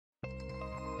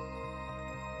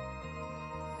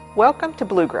Welcome to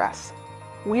Bluegrass.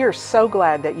 We are so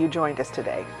glad that you joined us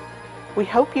today. We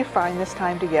hope you find this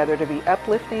time together to be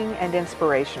uplifting and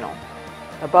inspirational.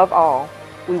 Above all,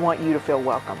 we want you to feel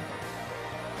welcome.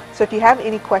 So if you have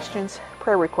any questions,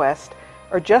 prayer requests,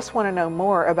 or just want to know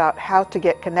more about how to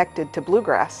get connected to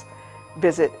Bluegrass,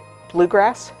 visit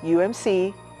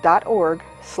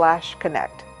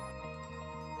bluegrassumc.org/connect.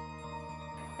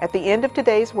 At the end of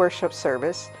today's worship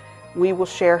service, we will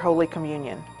share Holy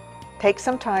Communion. Take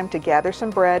some time to gather some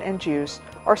bread and juice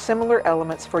or similar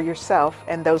elements for yourself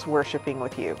and those worshiping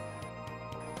with you.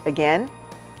 Again,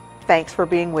 thanks for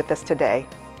being with us today.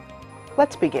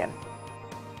 Let's begin.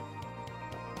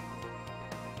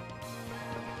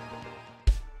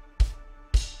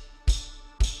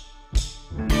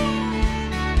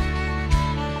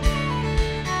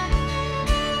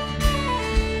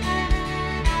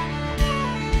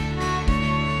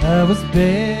 I was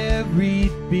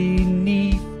buried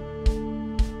beneath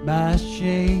my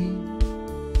shame.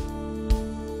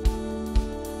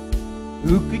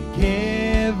 Who could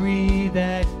carry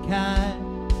that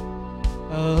kind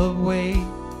of weight?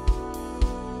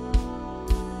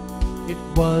 It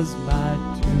was my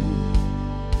tomb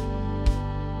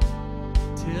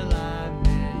till I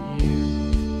met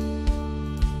you.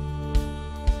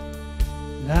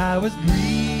 I was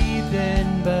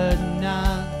breathing but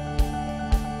not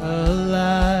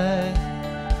alive.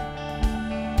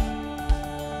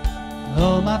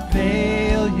 All my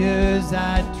failures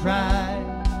I tried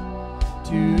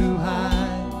to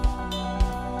hide.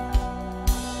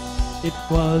 It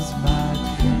was my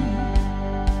truth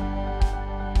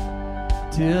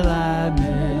till I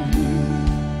met you.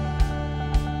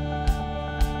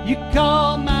 You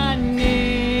called my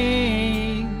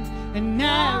name and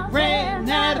I ran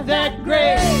out of that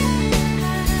grave.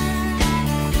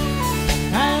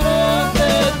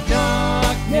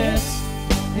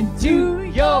 Into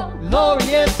your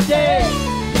glorious day.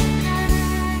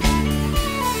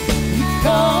 You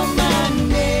called my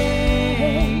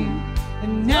name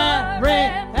and I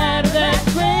ran out of that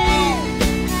grave.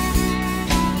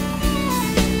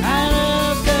 Out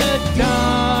of the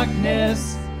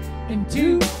darkness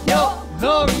into your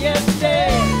glorious day.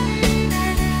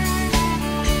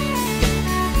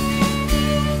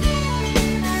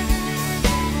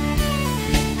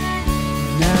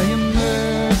 Now your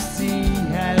mercy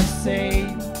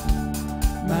save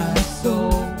my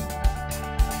soul.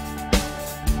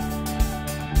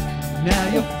 Now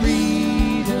your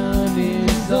freedom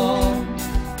is all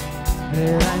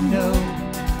that I know.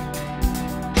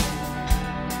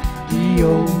 The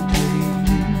old dream,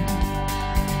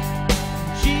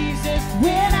 Jesus,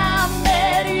 when I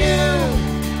met you,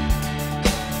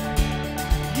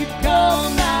 you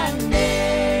called my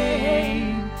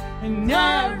name and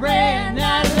I ran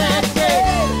out of that grave.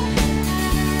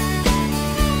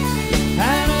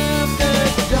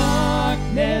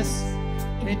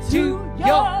 Into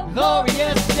your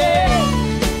glorious day.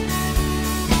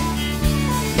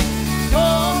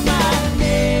 Call my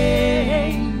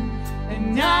name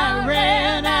and I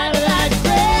ran out of that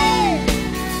grave.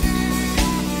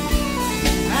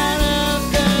 Out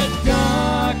of the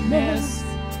darkness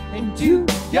into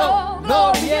your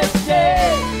glorious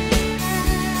day.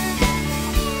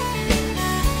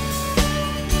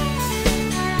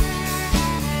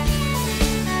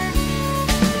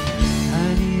 I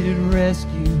needed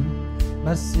rescue.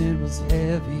 My sin was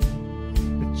heavy,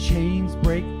 but chains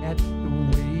break at the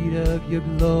weight of your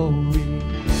glory.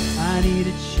 I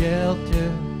needed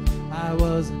shelter, I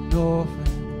was an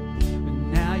orphan, but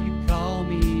now you call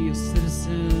me a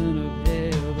citizen of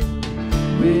heaven.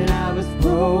 When I was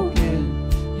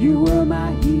broken, you were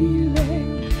my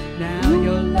healing. Now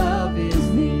your love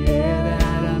is the air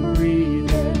that I'm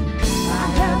breathing. I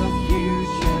have a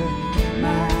future,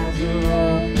 my eyes are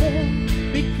open,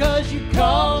 because you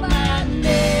called my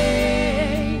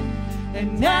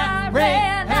and I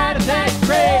ran out of that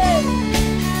grave.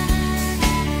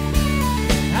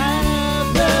 Out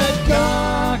of the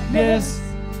darkness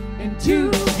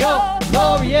into your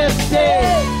glorious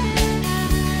day.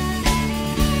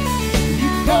 You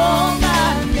called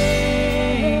my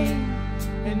name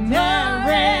and I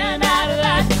ran out of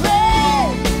that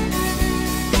grave.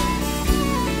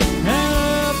 Out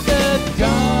of the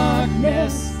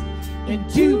darkness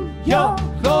into your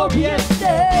glorious day.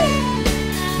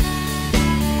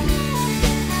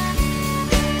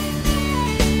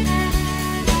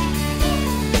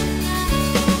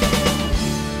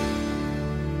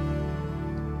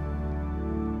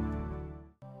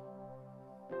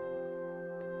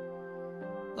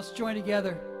 Let's join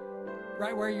together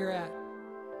right where you're at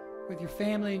with your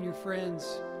family and your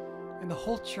friends and the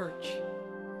whole church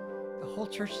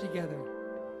together.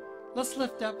 Let's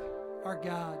lift up our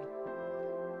God,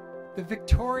 the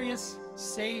victorious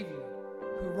Savior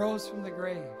who rose from the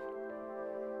grave.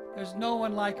 There's no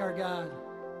one like our God.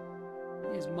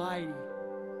 He is mighty.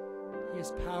 He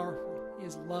is powerful. He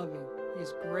is loving. He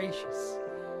is gracious.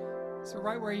 So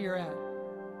right where you're at,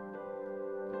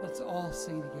 let's all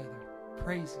sing together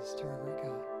praises to our great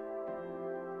God.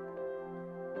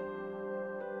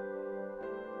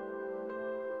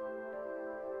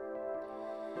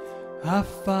 Our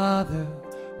Father,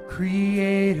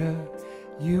 Creator,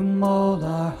 you mold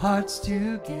our hearts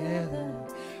together.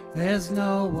 There's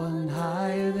no one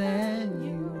higher than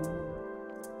you.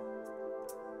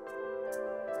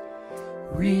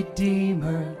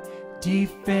 Redeemer,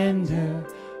 Defender,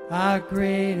 our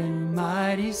great and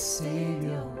mighty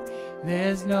Savior.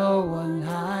 There's no one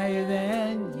higher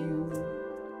than you.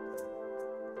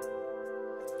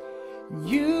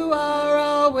 You are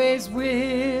always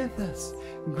with us,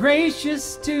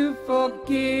 gracious to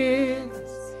forgive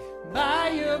us. By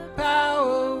your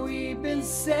power we've been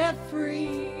set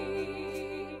free.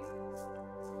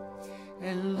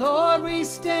 And Lord, we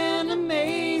stand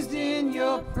amazed in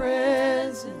your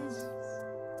presence,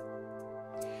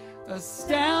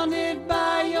 astounded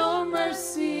by your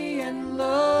mercy and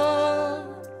love.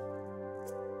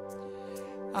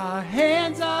 Our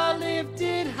hands are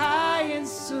lifted high in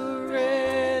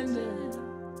surrender,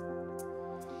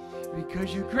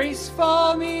 because your grace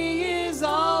for me is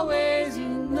always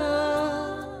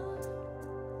enough.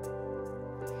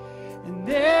 And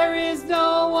there is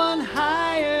no one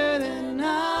higher than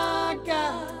our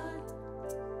God.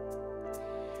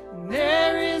 And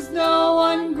there is no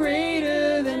one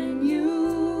greater than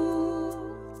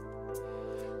you.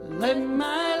 Let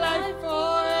my life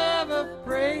forever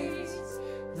praise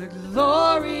the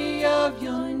glory of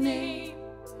your name.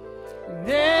 And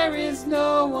there is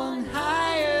no one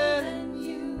higher than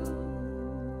you.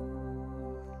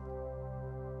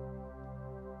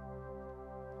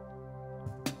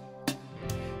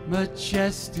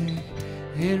 Majestic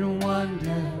in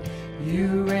wonder,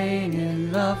 you reign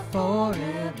in love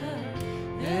forever.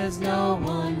 There's no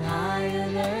one higher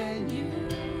than you.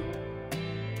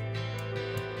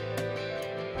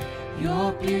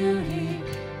 Your beauty,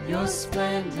 your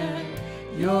splendor,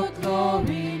 your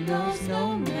glory knows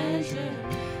no measure.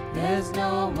 There's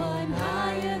no one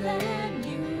higher than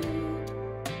you.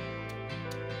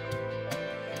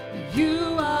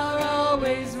 You are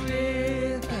always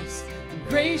with us,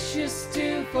 gracious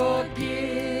to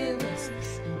forgive us.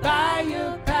 By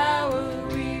your power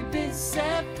we've been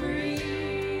set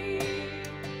free.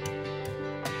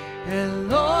 And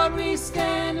Lord, we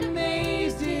stand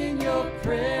amazed in your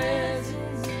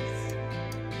presence,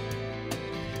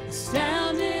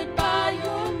 astounded by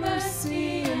your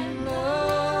mercy and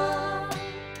love.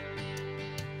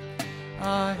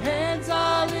 Our hands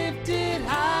are lifted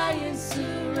high in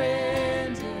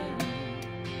surrender,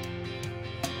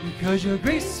 because your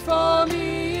grace for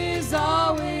me is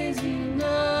always enough.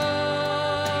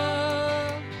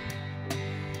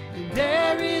 And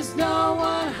there is no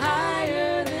one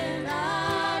higher than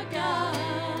our God.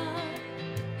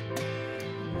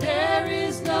 There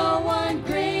is no one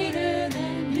greater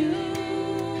than you.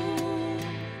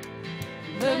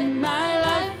 Let my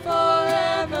life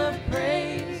forever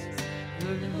praise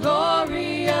the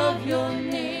glory of your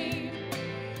name.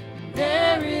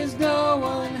 There is no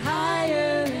one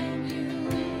higher than you.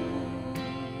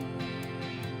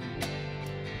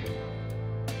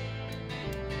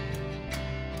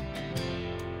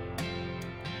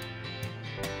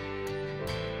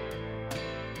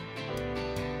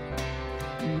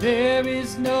 There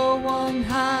is no one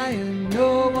higher,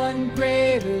 no one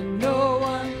greater, no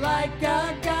one like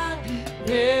our God.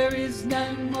 There is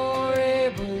none more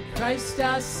able, Christ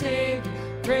our Savior,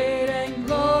 great and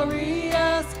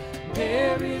glorious.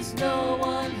 There is no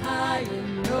one higher,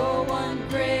 no one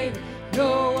greater,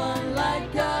 no one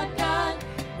like our God.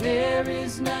 There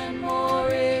is none more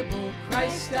able,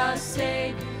 Christ our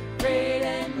Savior, great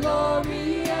and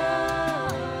glorious.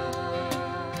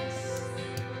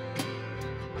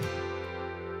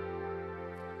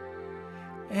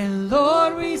 And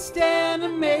Lord, we stand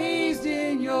amazed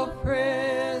in your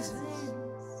presence,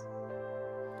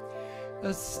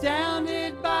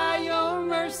 astounded by your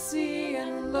mercy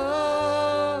and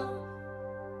love.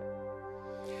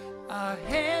 Our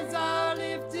hands are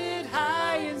lifted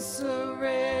high in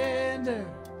surrender,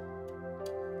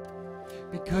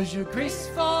 because your grace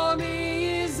for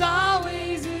me is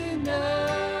always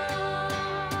enough.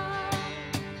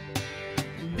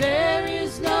 And there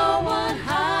is no one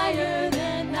higher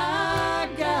than our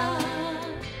God.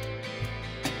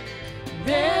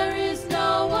 There is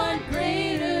no one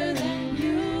greater than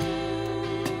you.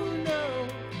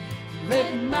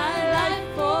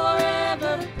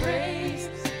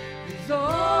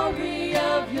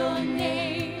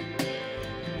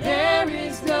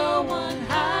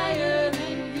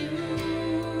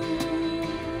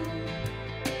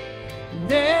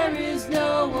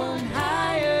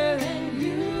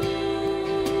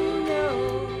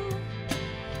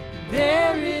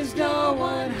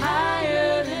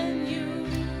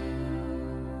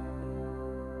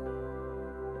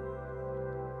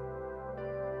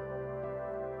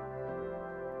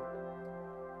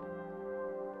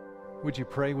 Would you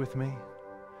pray with me?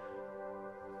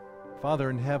 Father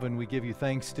in heaven, we give you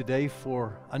thanks today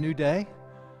for a new day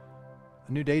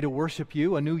to worship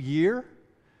you, a new year.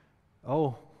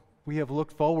 Oh, we have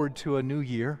looked forward to a new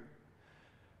year,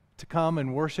 to come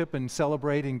and worship and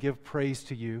celebrate and give praise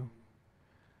to you.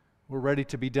 We're ready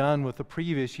to be done with the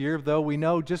previous year, though we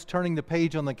know just turning the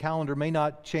page on the calendar may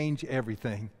not change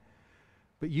everything,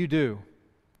 but you do.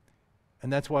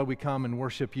 And that's why we come and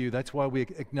worship you. That's why we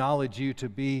acknowledge you to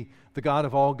be the God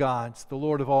of all gods, the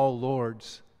Lord of all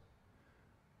lords,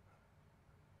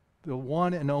 the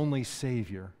one and only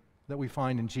Savior that we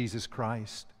find in Jesus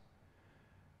Christ.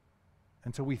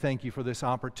 And so we thank you for this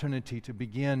opportunity to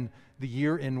begin the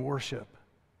year in worship,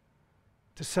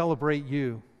 to celebrate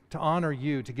you, to honor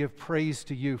you, to give praise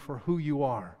to you for who you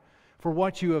are, for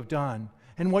what you have done,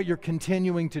 and what you're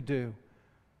continuing to do,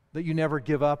 that you never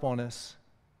give up on us,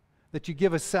 that you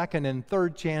give us second and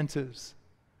third chances,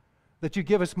 that you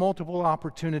give us multiple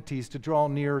opportunities to draw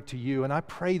nearer to you. And I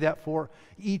pray that for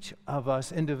each of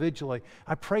us individually.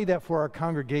 I pray that for our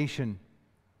congregation.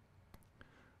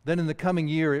 Then in the coming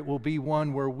year, it will be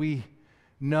one where we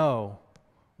know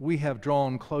we have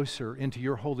drawn closer into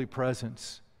your holy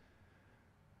presence,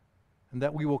 and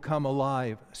that we will come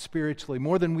alive spiritually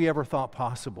more than we ever thought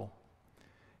possible.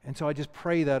 And so I just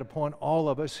pray that upon all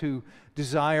of us who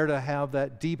desire to have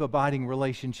that deep, abiding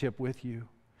relationship with you.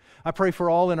 I pray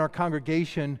for all in our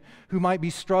congregation who might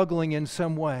be struggling in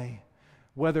some way,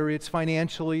 whether it's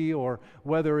financially or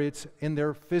whether it's in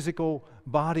their physical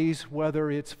bodies, whether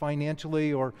it's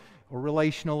financially or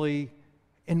relationally,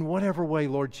 in whatever way,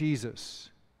 Lord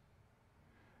Jesus.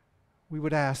 We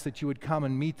would ask that you would come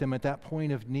and meet them at that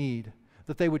point of need,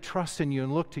 that they would trust in you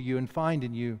and look to you and find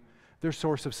in you their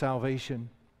source of salvation.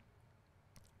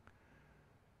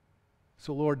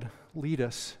 So, Lord, lead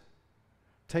us.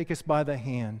 Take us by the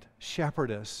hand. Shepherd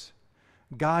us.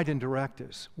 Guide and direct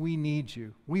us. We need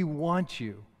you. We want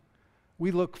you.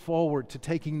 We look forward to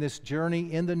taking this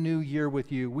journey in the new year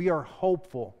with you. We are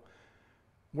hopeful.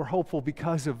 We're hopeful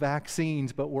because of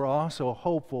vaccines, but we're also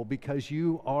hopeful because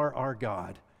you are our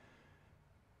God.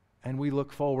 And we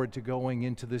look forward to going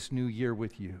into this new year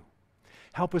with you.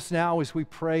 Help us now as we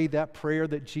pray that prayer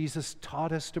that Jesus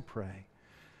taught us to pray.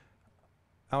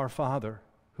 Our Father,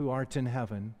 who art in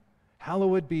heaven,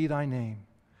 hallowed be thy name.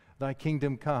 Thy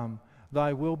kingdom come,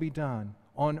 thy will be done,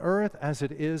 on earth as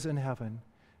it is in heaven.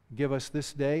 Give us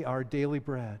this day our daily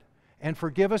bread, and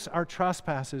forgive us our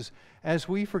trespasses as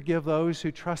we forgive those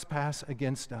who trespass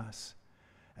against us.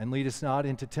 And lead us not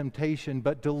into temptation,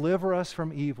 but deliver us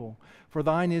from evil. For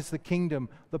thine is the kingdom,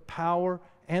 the power,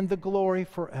 and the glory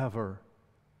forever.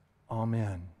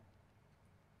 Amen.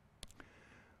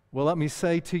 Well, let me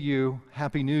say to you,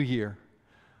 Happy New Year.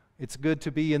 It's good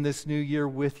to be in this new year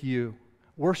with you,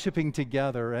 worshiping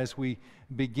together as we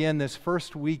begin this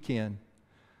first weekend,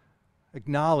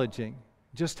 acknowledging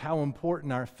just how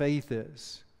important our faith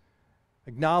is,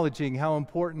 acknowledging how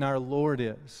important our Lord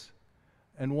is,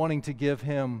 and wanting to give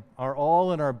Him our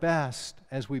all and our best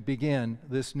as we begin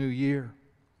this new year.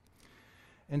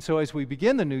 And so as we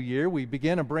begin the new year, we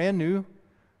begin a brand new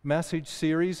message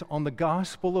series on the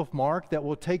Gospel of Mark that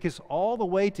will take us all the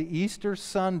way to Easter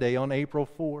Sunday on April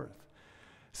 4th.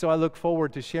 So I look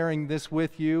forward to sharing this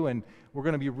with you, and we're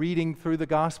going to be reading through the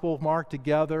Gospel of Mark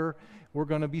together. We're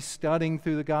going to be studying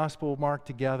through the Gospel of Mark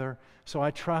together. So I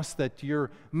trust that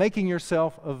you're making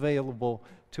yourself available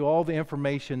to all the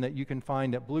information that you can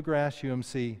find at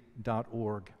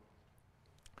bluegrassumc.org.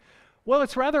 Well,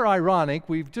 it's rather ironic.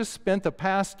 We've just spent the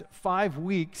past 5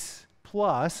 weeks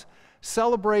plus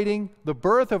celebrating the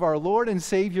birth of our Lord and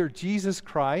Savior Jesus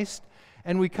Christ,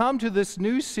 and we come to this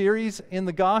new series in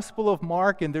the Gospel of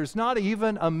Mark, and there's not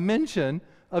even a mention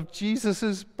of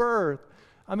Jesus' birth.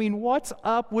 I mean, what's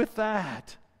up with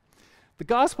that? The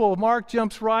Gospel of Mark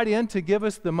jumps right in to give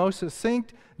us the most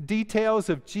succinct details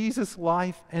of Jesus'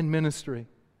 life and ministry.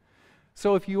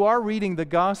 So if you are reading the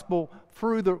Gospel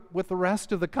with the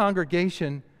rest of the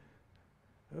congregation,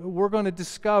 we're going to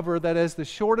discover that as the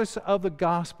shortest of the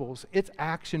Gospels, it's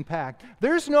action-packed.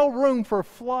 There's no room for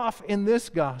fluff in this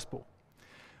Gospel.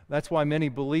 That's why many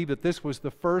believe that this was the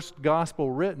first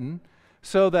Gospel written,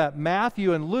 so that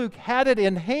Matthew and Luke had it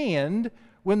in hand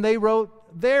when they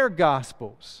wrote their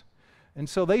Gospels. And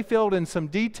so they filled in some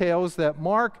details that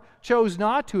Mark chose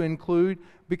not to include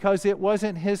because it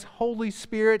wasn't his Holy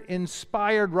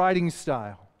Spirit-inspired writing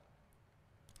style.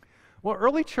 Well,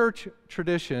 early church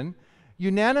tradition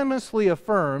unanimously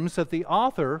affirms that the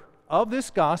author of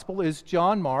this gospel is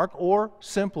John Mark, or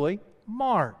simply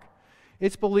Mark.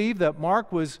 It's believed that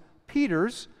Mark was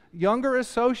Peter's younger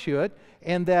associate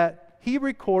and that he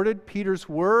recorded Peter's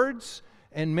words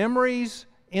and memories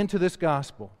into this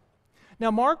gospel. Now,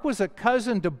 Mark was a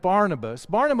cousin to Barnabas.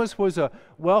 Barnabas was a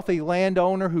wealthy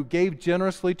landowner who gave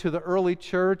generously to the early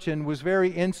church and was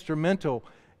very instrumental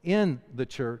in the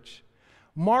church.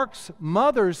 Mark's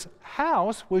mother's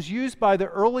house was used by the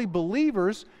early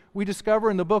believers, we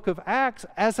discover in the book of Acts,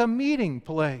 as a meeting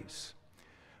place.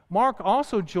 Mark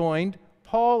also joined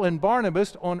Paul and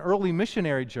Barnabas on early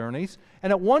missionary journeys,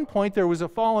 and at one point there was a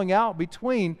falling out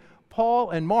between Paul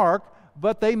and Mark,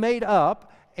 but they made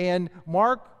up, and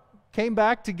Mark came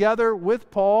back together with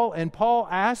Paul, and Paul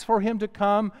asked for him to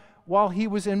come while he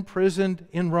was imprisoned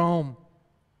in Rome.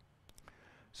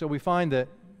 So we find that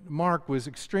Mark was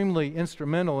extremely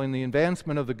instrumental in the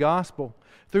advancement of the gospel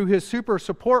through his super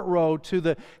support role to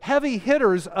the heavy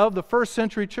hitters of the first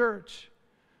century church.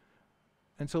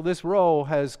 And so this role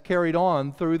has carried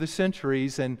on through the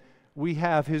centuries, and we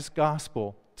have his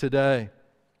gospel today.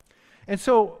 And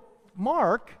so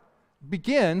Mark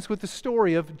begins with the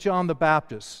story of John the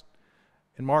Baptist.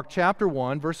 In Mark chapter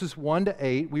 1, verses 1 to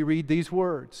 8, we read these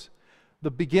words: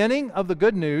 "The beginning of the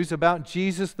good news about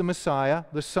Jesus the Messiah,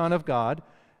 the Son of God,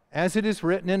 as it is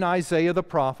written in Isaiah the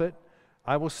prophet,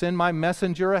 I will send my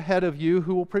messenger ahead of you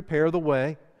who will prepare the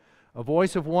way, a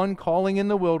voice of one calling in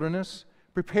the wilderness,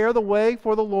 prepare the way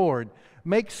for the Lord,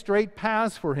 make straight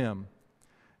paths for him.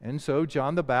 And so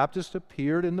John the Baptist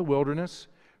appeared in the wilderness,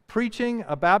 preaching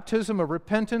a baptism of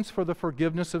repentance for the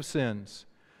forgiveness of sins.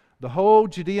 The whole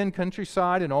Judean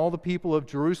countryside and all the people of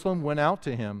Jerusalem went out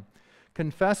to him.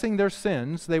 Confessing their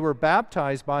sins, they were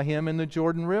baptized by him in the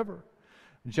Jordan River.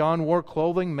 John wore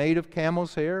clothing made of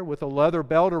camel's hair with a leather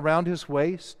belt around his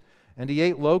waist, and he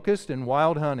ate locust and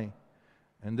wild honey.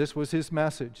 And this was his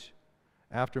message: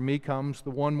 After me comes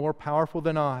the one more powerful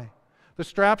than I, the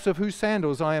straps of whose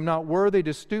sandals I am not worthy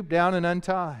to stoop down and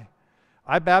untie.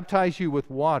 I baptize you with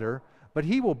water, but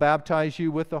he will baptize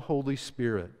you with the Holy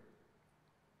Spirit."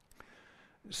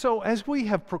 So as we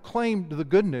have proclaimed the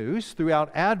good news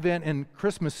throughout Advent and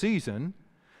Christmas season,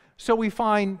 so we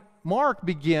find Mark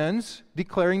begins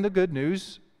declaring the good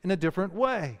news in a different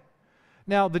way.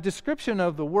 Now, the description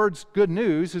of the words good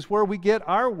news is where we get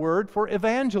our word for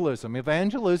evangelism.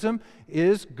 Evangelism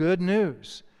is good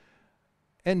news.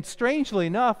 And strangely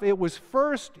enough, it was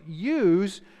first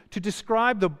used to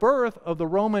describe the birth of the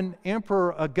Roman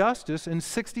Emperor Augustus in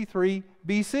 63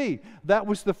 BC. That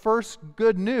was the first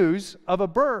good news of a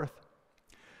birth.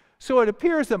 So it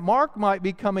appears that Mark might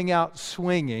be coming out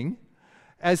swinging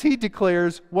as he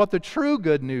declares what the true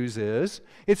good news is.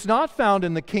 It's not found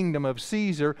in the kingdom of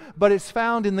Caesar, but it's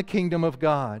found in the kingdom of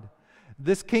God.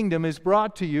 This kingdom is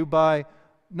brought to you by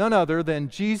none other than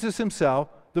Jesus himself,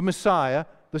 the Messiah,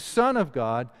 the Son of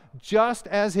God, just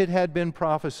as it had been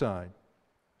prophesied.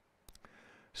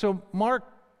 So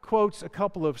Mark quotes a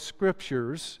couple of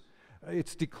scriptures.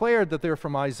 It's declared that they're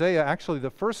from Isaiah. Actually,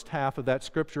 the first half of that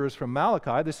scripture is from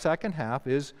Malachi. The second half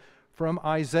is from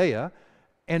Isaiah.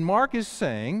 And Mark is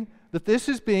saying that this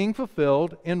is being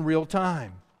fulfilled in real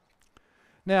time.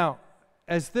 Now,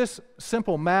 as this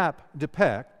simple map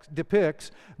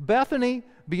depicts, Bethany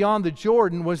beyond the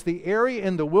Jordan was the area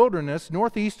in the wilderness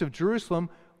northeast of Jerusalem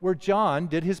where John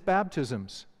did his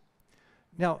baptisms.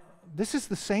 Now, this is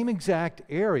the same exact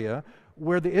area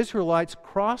where the Israelites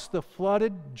crossed the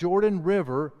flooded Jordan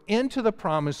River into the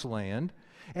Promised Land,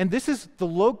 and this is the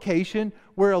location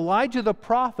where Elijah the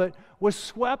prophet was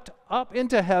swept up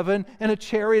into heaven in a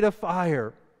chariot of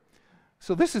fire.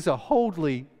 So this is a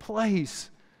holy place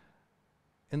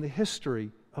in the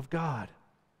history of God.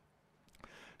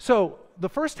 So the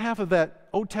first half of that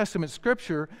Old Testament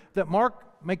scripture that Mark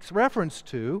makes reference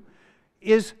to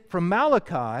is from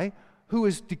Malachi, who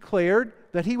has declared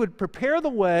that he would prepare the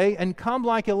way and come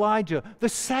like Elijah. The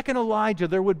second Elijah,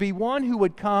 there would be one who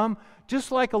would come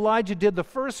just like Elijah did the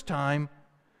first time.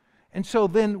 And so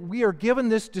then we are given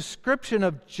this description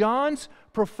of John's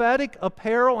prophetic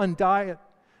apparel and diet,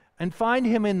 and find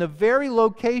him in the very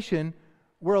location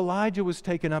where Elijah was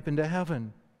taken up into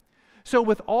heaven. So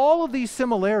with all of these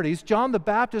similarities, John the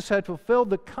Baptist had fulfilled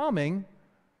the coming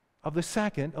of the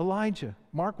second Elijah.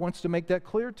 Mark wants to make that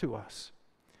clear to us.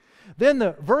 Then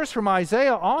the verse from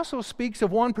Isaiah also speaks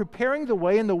of one preparing the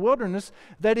way in the wilderness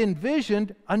that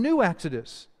envisioned a new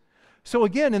Exodus. So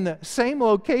again, in the same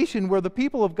location where the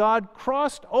people of God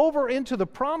crossed over into the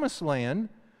Promised Land,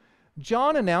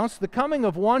 John announced the coming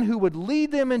of one who would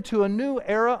lead them into a new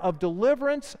era of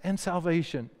deliverance and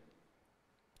salvation.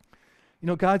 You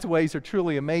know, God's ways are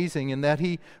truly amazing in that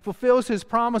He fulfills His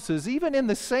promises even in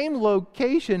the same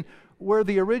location where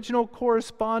the original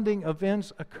corresponding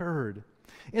events occurred.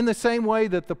 In the same way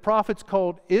that the prophets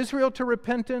called Israel to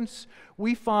repentance,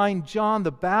 we find John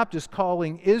the Baptist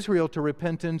calling Israel to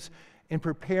repentance in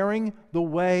preparing the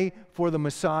way for the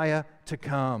Messiah to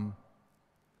come.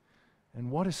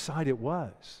 And what a sight it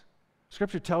was.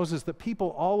 Scripture tells us that people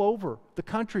all over the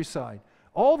countryside,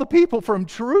 all the people from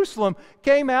Jerusalem,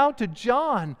 came out to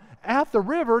John at the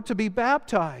river to be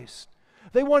baptized.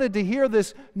 They wanted to hear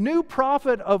this new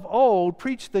prophet of old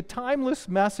preach the timeless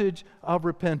message of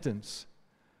repentance.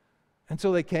 And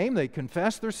so they came, they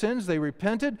confessed their sins, they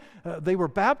repented, they were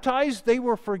baptized, they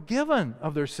were forgiven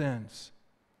of their sins.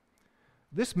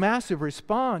 This massive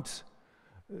response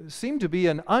seemed to be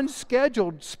an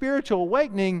unscheduled spiritual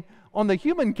awakening on the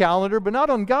human calendar, but not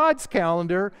on God's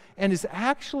calendar, and is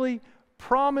actually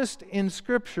promised in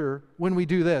Scripture when we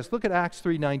do this. Look at Acts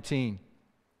 3:19.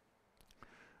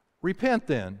 Repent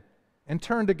then and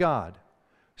turn to God,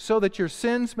 so that your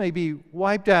sins may be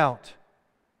wiped out,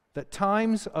 that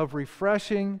times of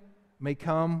refreshing may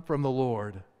come from the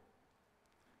Lord.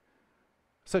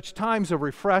 Such times of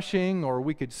refreshing, or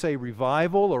we could say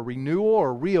revival or renewal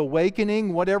or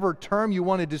reawakening, whatever term you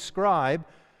want to describe,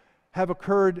 have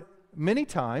occurred many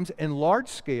times in large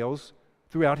scales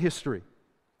throughout history.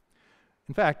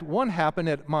 In fact, one happened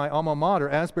at my alma mater,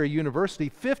 Asbury University,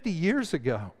 50 years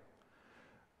ago.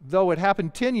 Though it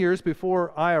happened 10 years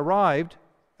before I arrived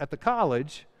at the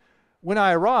college, when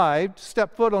I arrived,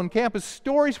 stepped foot on campus,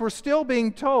 stories were still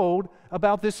being told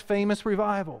about this famous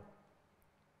revival.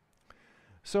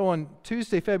 So on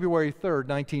Tuesday, February 3rd,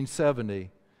 1970,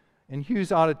 in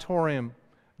Hughes Auditorium,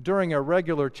 during a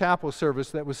regular chapel service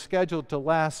that was scheduled to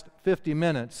last 50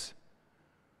 minutes,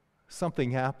 something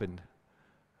happened.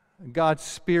 God's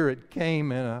Spirit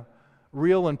came in a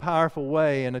real and powerful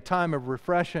way, and a time of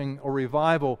refreshing or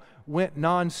revival went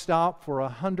nonstop for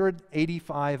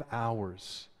 185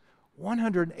 hours.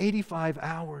 185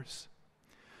 hours.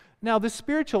 Now, this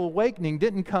spiritual awakening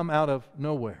didn't come out of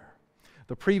nowhere.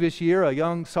 The previous year, a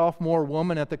young sophomore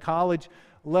woman at the college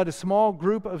led a small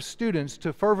group of students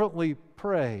to fervently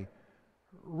pray,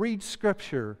 read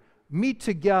Scripture, meet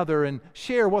together, and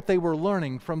share what they were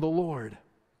learning from the Lord.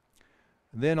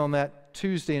 Then on that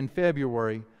Tuesday in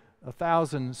February,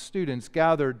 1,000 students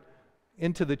gathered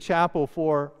into the chapel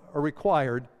for a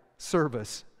required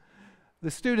service. The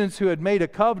students who had made a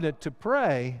covenant to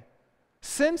pray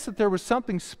sensed that there was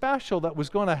something special that was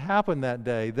going to happen that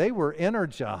day. They were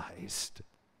energized.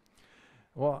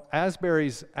 Well,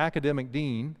 Asbury's academic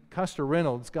dean, Custer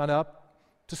Reynolds, got up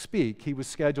to speak. He was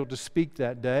scheduled to speak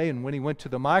that day, and when he went to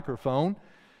the microphone,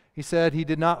 he said he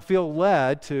did not feel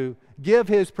led to give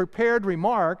his prepared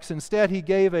remarks. Instead, he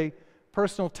gave a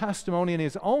personal testimony in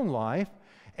his own life,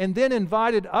 and then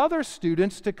invited other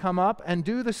students to come up and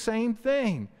do the same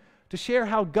thing, to share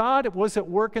how God was at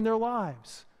work in their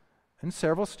lives. And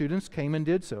several students came and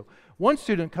did so. One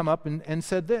student come up and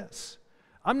said this: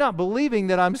 I'm not believing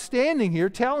that I'm standing here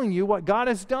telling you what God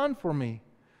has done for me.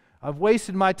 I've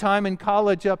wasted my time in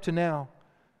college up to now,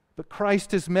 but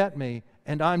Christ has met me,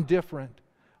 and I'm different.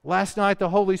 Last night, the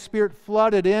Holy Spirit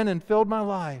flooded in and filled my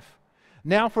life.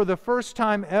 Now, for the first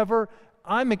time ever,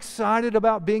 I'm excited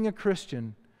about being a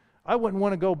Christian. I wouldn't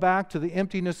want to go back to the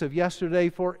emptiness of yesterday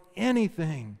for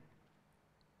anything.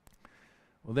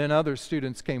 Well, then other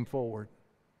students came forward.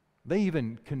 They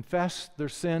even confessed their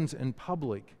sins in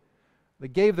public. They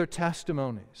gave their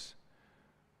testimonies.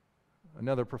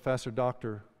 Another professor,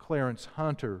 Dr. Clarence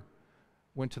Hunter,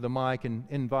 went to the mic and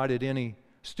invited any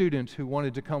students who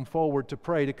wanted to come forward to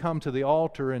pray to come to the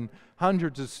altar, and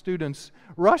hundreds of students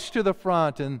rushed to the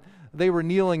front, and they were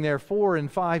kneeling there 4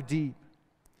 and 5 deep.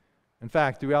 In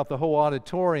fact, throughout the whole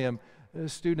auditorium,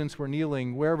 students were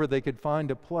kneeling wherever they could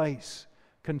find a place,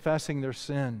 confessing their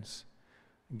sins,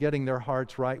 getting their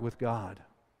hearts right with God.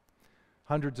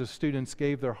 Hundreds of students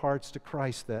gave their hearts to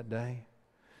Christ that day.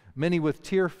 Many with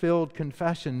tear-filled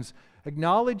confessions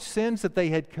acknowledged sins that they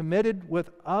had committed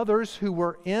with others who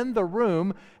were in the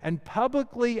room and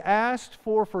publicly asked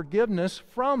for forgiveness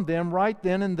from them right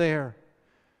then and there.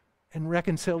 And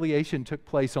reconciliation took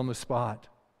place on the spot.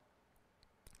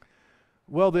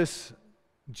 Well, this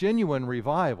genuine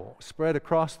revival spread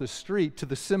across the street to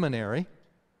the seminary.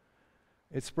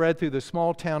 It spread through the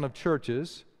small town of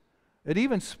churches. It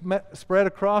even spread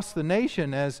across the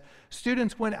nation as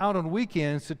students went out on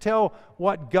weekends to tell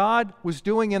what God was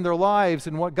doing in their lives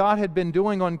and what God had been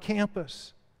doing on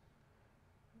campus.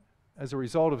 As a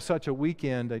result of such a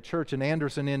weekend, a church in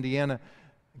Anderson, Indiana,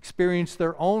 experienced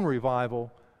their own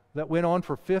revival that went on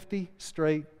for 50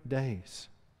 straight days.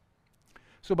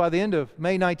 So by the end of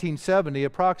May 1970,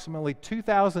 approximately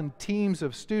 2,000 teams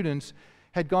of students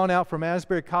had gone out from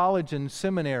Asbury College and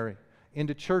Seminary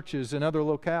into churches and other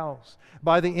locales.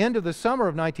 By the end of the summer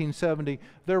of 1970,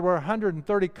 there were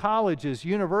 130 colleges,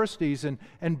 universities,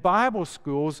 and Bible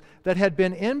schools that had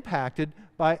been impacted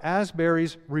by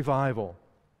Asbury's revival.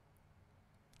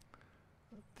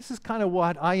 This is kind of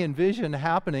what I envision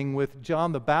happening with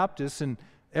John the Baptist and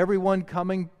everyone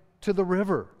coming to the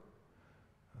river.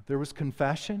 There was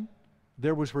confession,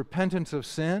 there was repentance of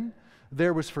sin,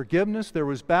 there was forgiveness, there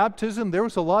was baptism, there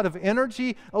was a lot of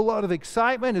energy, a lot of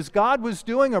excitement as God was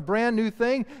doing a brand new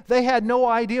thing. They had no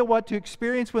idea what to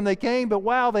experience when they came, but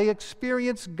wow, they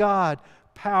experienced God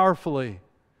powerfully.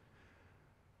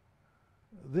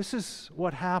 This is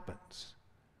what happens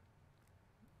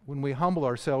when we humble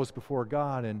ourselves before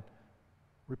God and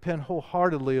repent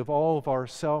wholeheartedly of all of our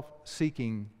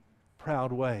self-seeking,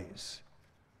 proud ways.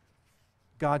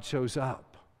 God shows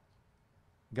up.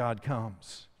 God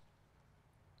comes.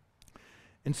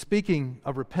 And speaking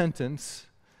of repentance,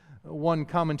 one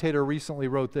commentator recently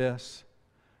wrote this: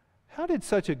 how did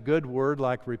such a good word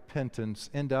like repentance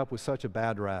end up with such a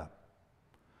bad rap?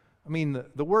 I mean,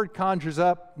 the word conjures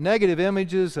up negative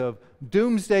images of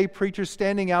doomsday preachers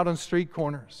standing out on street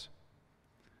corners.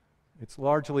 It's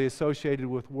largely associated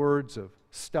with words of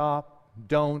stop,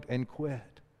 don't, and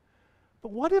quit.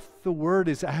 But what if the word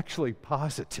is actually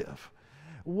positive?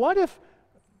 What if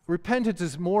repentance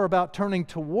is more about turning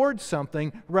towards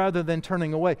something rather than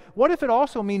turning away? What if it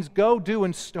also means go, do,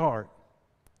 and start?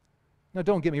 Now,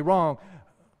 don't get me wrong.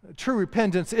 True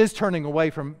repentance is turning away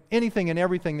from anything and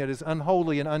everything that is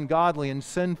unholy and ungodly and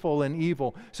sinful and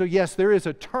evil. So yes, there is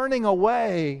a turning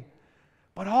away,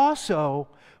 but also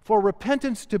for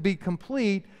repentance to be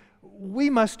complete, we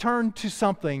must turn to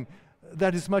something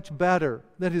that is much better,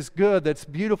 that is good, that's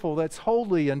beautiful, that's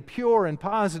holy and pure and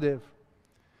positive.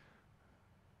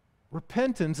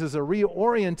 Repentance is a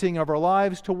reorienting of our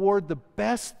lives toward the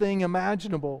best thing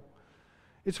imaginable.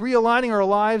 It's realigning our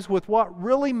lives with what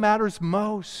really matters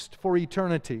most for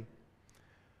eternity.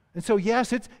 And so,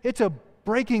 yes, it's a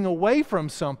breaking away from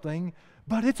something,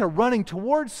 but it's a running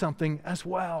towards something as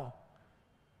well.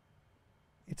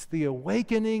 It's the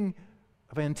awakening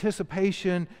of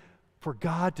anticipation for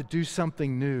God to do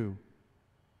something new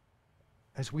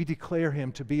as we declare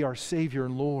Him to be our Savior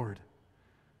and Lord.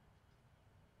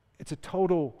 It's a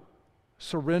total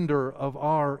surrender of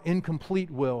our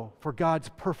incomplete will for God's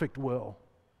perfect will.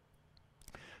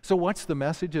 So what's the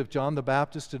message of John the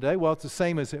Baptist today? Well, it's the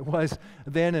same as it was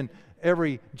then and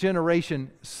every generation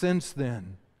since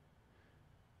then.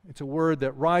 It's a word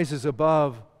that rises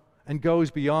above and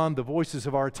goes beyond the voices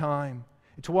of our time.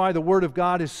 It's why the Word of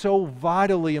God is so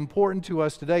vitally important to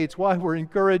us today. It's why we're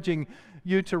encouraging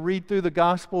you to read through the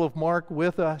Gospel of Mark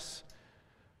with us.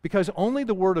 Because only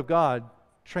the Word of God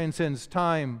transcends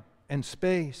time and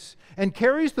space and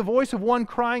carries the voice of one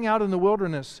crying out in the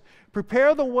wilderness,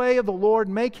 prepare the way of the Lord,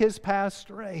 make His path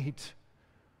straight.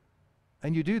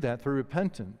 And you do that through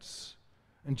repentance.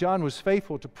 And John was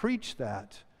faithful to preach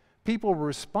that. People were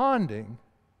responding.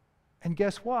 And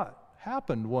guess what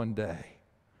happened one day?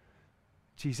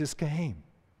 Jesus came.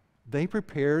 They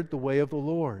prepared the way of the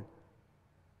Lord.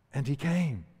 And He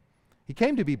came. He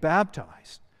came to be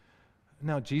baptized.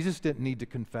 Now, Jesus didn't need to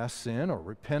confess sin or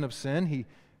repent of sin. He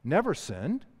never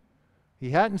sinned.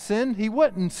 He hadn't sinned. He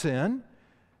wouldn't sin.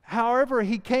 However,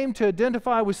 He came to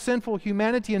identify with sinful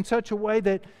humanity in such a way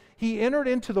that He entered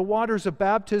into the waters of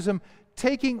baptism,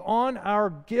 taking on our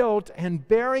guilt and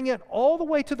bearing it all the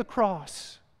way to the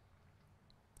cross.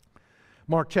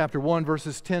 Mark chapter 1,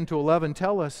 verses 10 to 11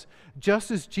 tell us,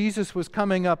 just as Jesus was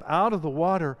coming up out of the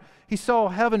water, He saw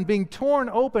heaven being torn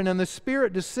open and the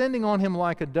Spirit descending on Him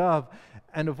like a dove.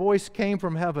 And a voice came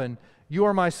from heaven, you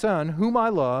are my Son, whom I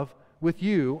love. With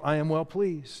you I am well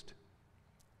pleased.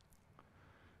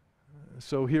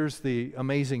 So here's the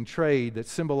amazing trade that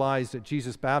symbolized at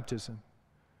Jesus' baptism.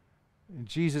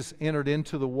 Jesus entered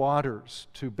into the waters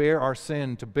to bear our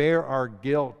sin, to bear our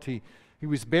guilt. He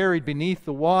was buried beneath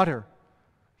the water.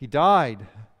 He died.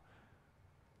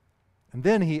 And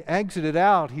then He exited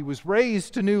out. He was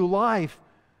raised to new life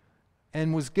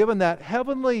and was given that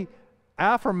heavenly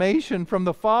affirmation from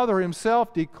the Father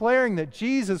Himself, declaring that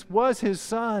Jesus was His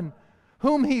Son,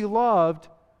 whom He loved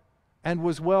and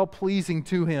was well-pleasing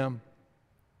to Him.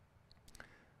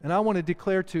 And I want to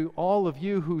declare to all of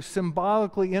you who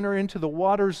symbolically enter into the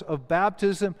waters of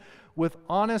baptism with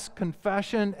honest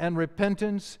confession and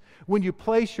repentance, when you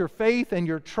place your faith and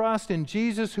your trust in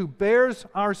Jesus who bears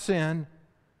our sin,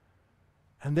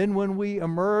 and then when we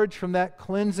emerge from that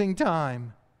cleansing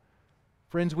time,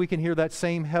 friends, we can hear that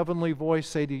same heavenly voice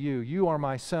say to you, you are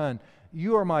my Son,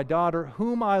 you are my daughter,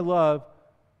 whom I love,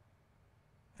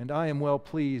 and I am well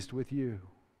pleased with you.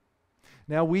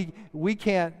 Now, we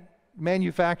can't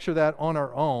manufacture that on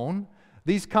our own.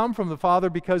 These come from the Father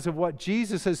because of what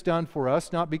Jesus has done for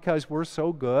us, not because we're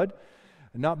so good,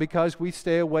 not because we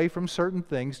stay away from certain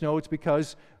things. No, it's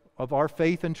because of our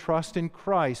faith and trust in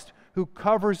Christ, who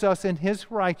covers us in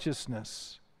His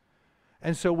righteousness.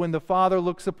 And so when the Father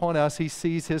looks upon us, He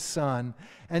sees His Son.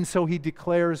 And so He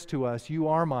declares to us, you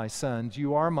are my sons,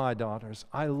 you are my daughters.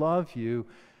 I love you,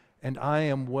 and I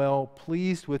am well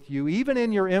pleased with you. Even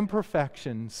in your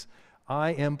imperfections,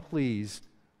 I am pleased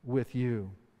with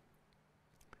you.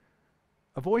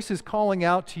 A voice is calling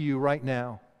out to you right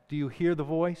now. Do you hear the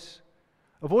voice?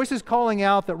 A voice is calling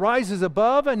out that rises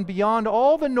above and beyond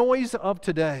all the noise of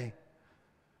today.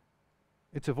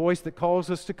 It's a voice that calls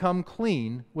us to come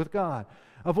clean with God.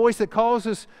 A voice that calls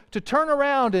us to turn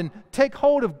around and take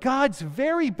hold of God's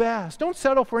very best. Don't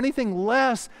settle for anything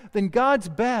less than God's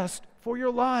best for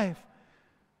your life.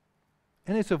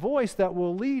 And it's a voice that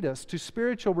will lead us to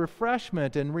spiritual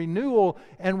refreshment and renewal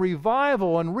and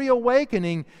revival and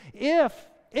reawakening if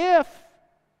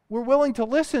we're willing to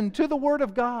listen to the Word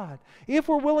of God, if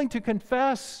we're willing to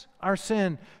confess our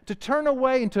sin, to turn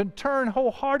away and to turn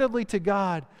wholeheartedly to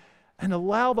God, and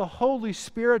allow the Holy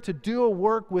Spirit to do a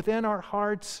work within our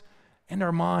hearts and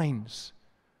our minds,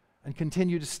 and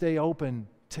continue to stay open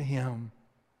to Him.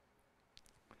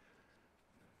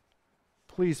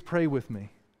 Please pray with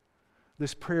me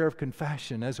this prayer of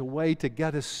confession as a way to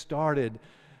get us started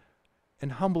in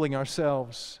humbling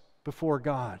ourselves before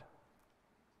God.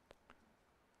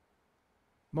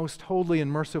 Most holy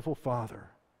and merciful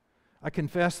Father, I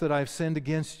confess that I have sinned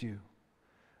against you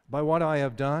by what I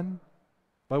have done,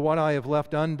 by what I have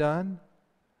left undone.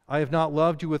 I have not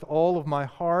loved you with all of my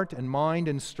heart and mind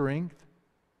and strength.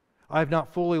 I have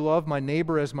not fully loved my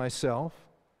neighbor as myself.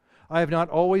 I have not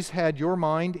always had your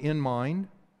mind in mind.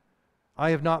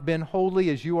 I have not been holy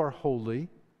as you are holy.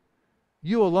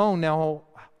 You alone now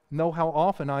know how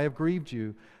often I have grieved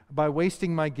you by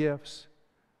wasting my gifts,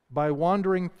 by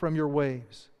wandering from your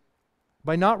ways,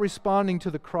 by not responding to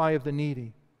the cry of the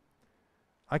needy.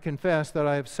 I confess that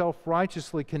I have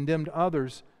self-righteously condemned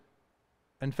others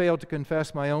and failed to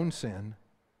confess my own sin.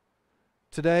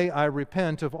 Today I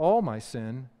repent of all my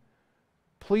sin.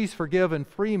 Please forgive and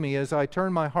free me as I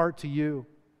turn my heart to you.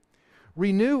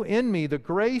 Renew in me the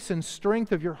grace and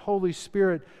strength of your Holy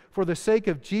Spirit for the sake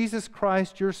of Jesus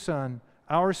Christ, your Son,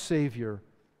 our Savior.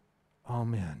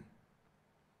 Amen.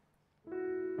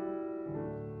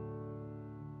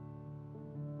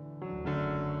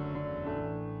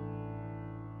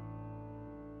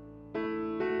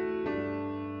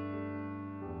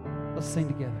 Let's sing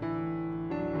together.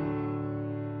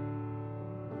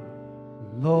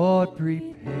 Lord,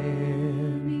 prepare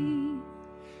me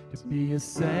to be a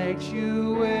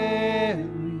sanctuary,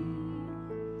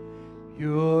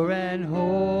 pure and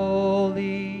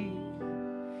holy,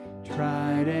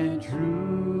 tried and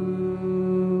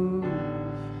true.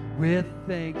 With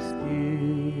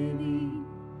thanksgiving,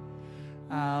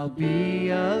 I'll be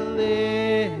a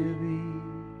living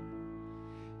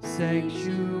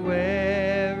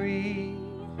sanctuary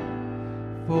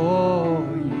for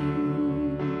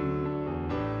you.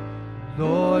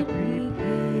 Lord,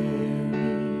 prepare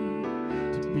me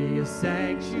to be a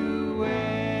sanctuary,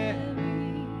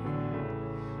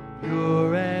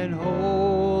 pure and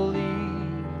holy,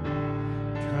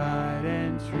 tried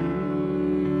and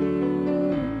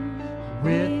true.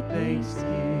 With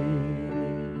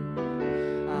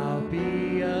thanksgiving, I'll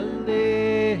be a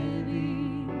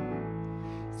living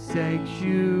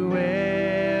sanctuary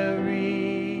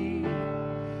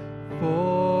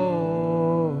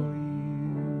for you.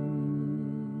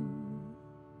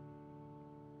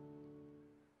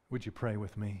 Would you pray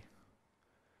with me?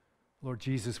 Lord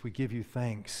Jesus, we give you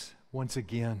thanks once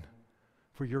again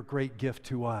for your great gift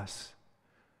to us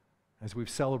as we've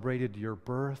celebrated your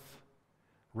birth,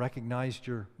 recognized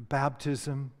your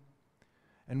baptism,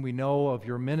 and we know of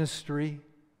your ministry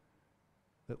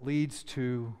that leads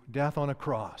to death on a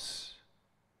cross.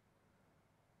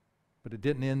 But it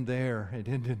didn't end there. It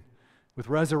ended with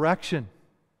resurrection,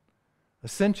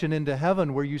 ascension into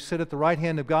heaven, where you sit at the right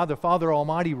hand of God the Father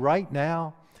Almighty right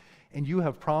now, and you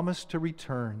have promised to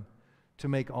return to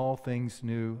make all things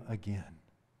new again.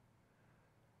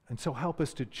 And so help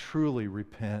us to truly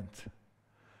repent,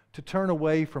 to turn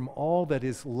away from all that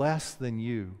is less than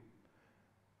you,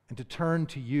 and to turn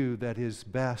to you that is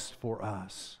best for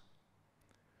us.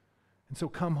 And so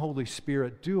come, Holy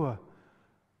Spirit, do a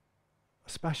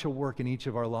special work in each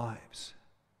of our lives.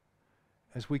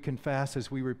 As we confess,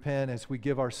 as we repent, as we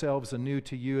give ourselves anew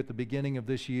to you at the beginning of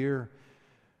this year,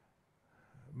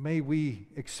 may we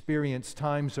experience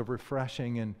times of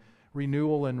refreshing and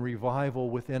renewal and revival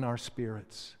within our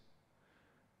spirits,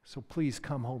 So please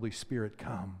come, Holy Spirit,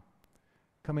 come.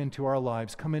 Come into our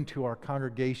lives, come into our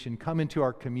congregation, come into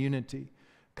our community,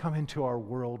 come into our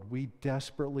world. We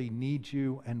desperately need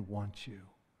you and want you.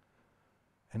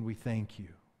 And we thank you.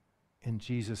 In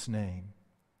Jesus' name,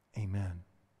 amen.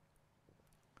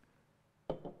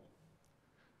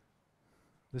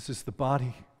 This is the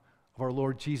body of our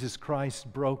Lord Jesus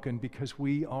Christ, broken because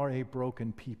we are a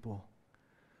broken people.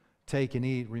 Take and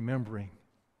eat, remembering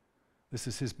this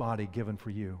is his body given for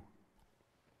you.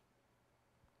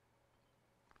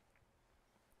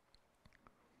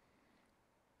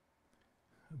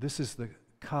 This is the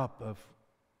cup of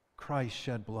Christ's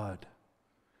shed blood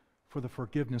for the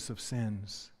forgiveness of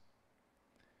sins.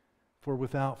 For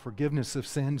without forgiveness of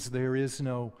sins, there is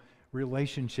no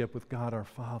relationship with God our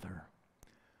Father.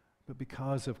 But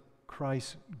because of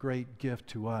Christ's great gift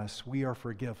to us, we are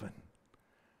forgiven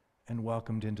and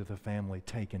welcomed into the family.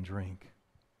 Take and drink.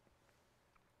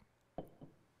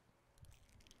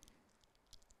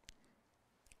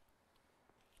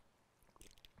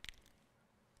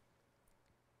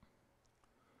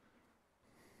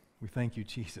 We thank you,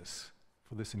 Jesus,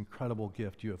 for this incredible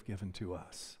gift you have given to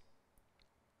us.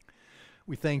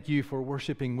 We thank you for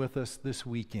worshiping with us this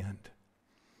weekend.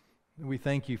 We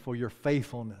thank you for your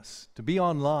faithfulness to be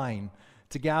online,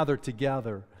 to gather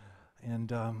together,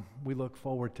 and we look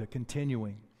forward to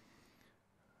continuing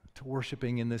to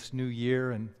worshiping in this new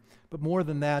year, but more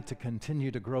than that, to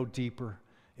continue to grow deeper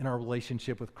in our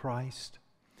relationship with Christ.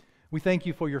 We thank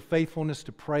you for your faithfulness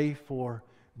to pray for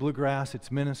Bluegrass, its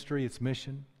ministry, its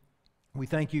mission. We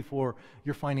thank you for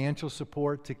your financial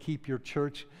support to keep your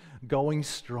church going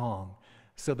strong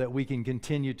so that we can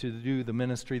continue to do the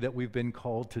ministry that we've been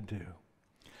called to do.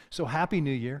 So Happy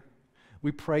New Year.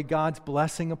 We pray God's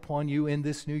blessing upon you in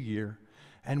this new year,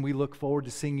 and we look forward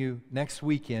to seeing you next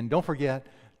weekend. Don't forget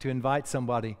to invite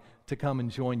somebody to come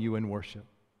and join you in worship.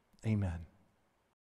 Amen.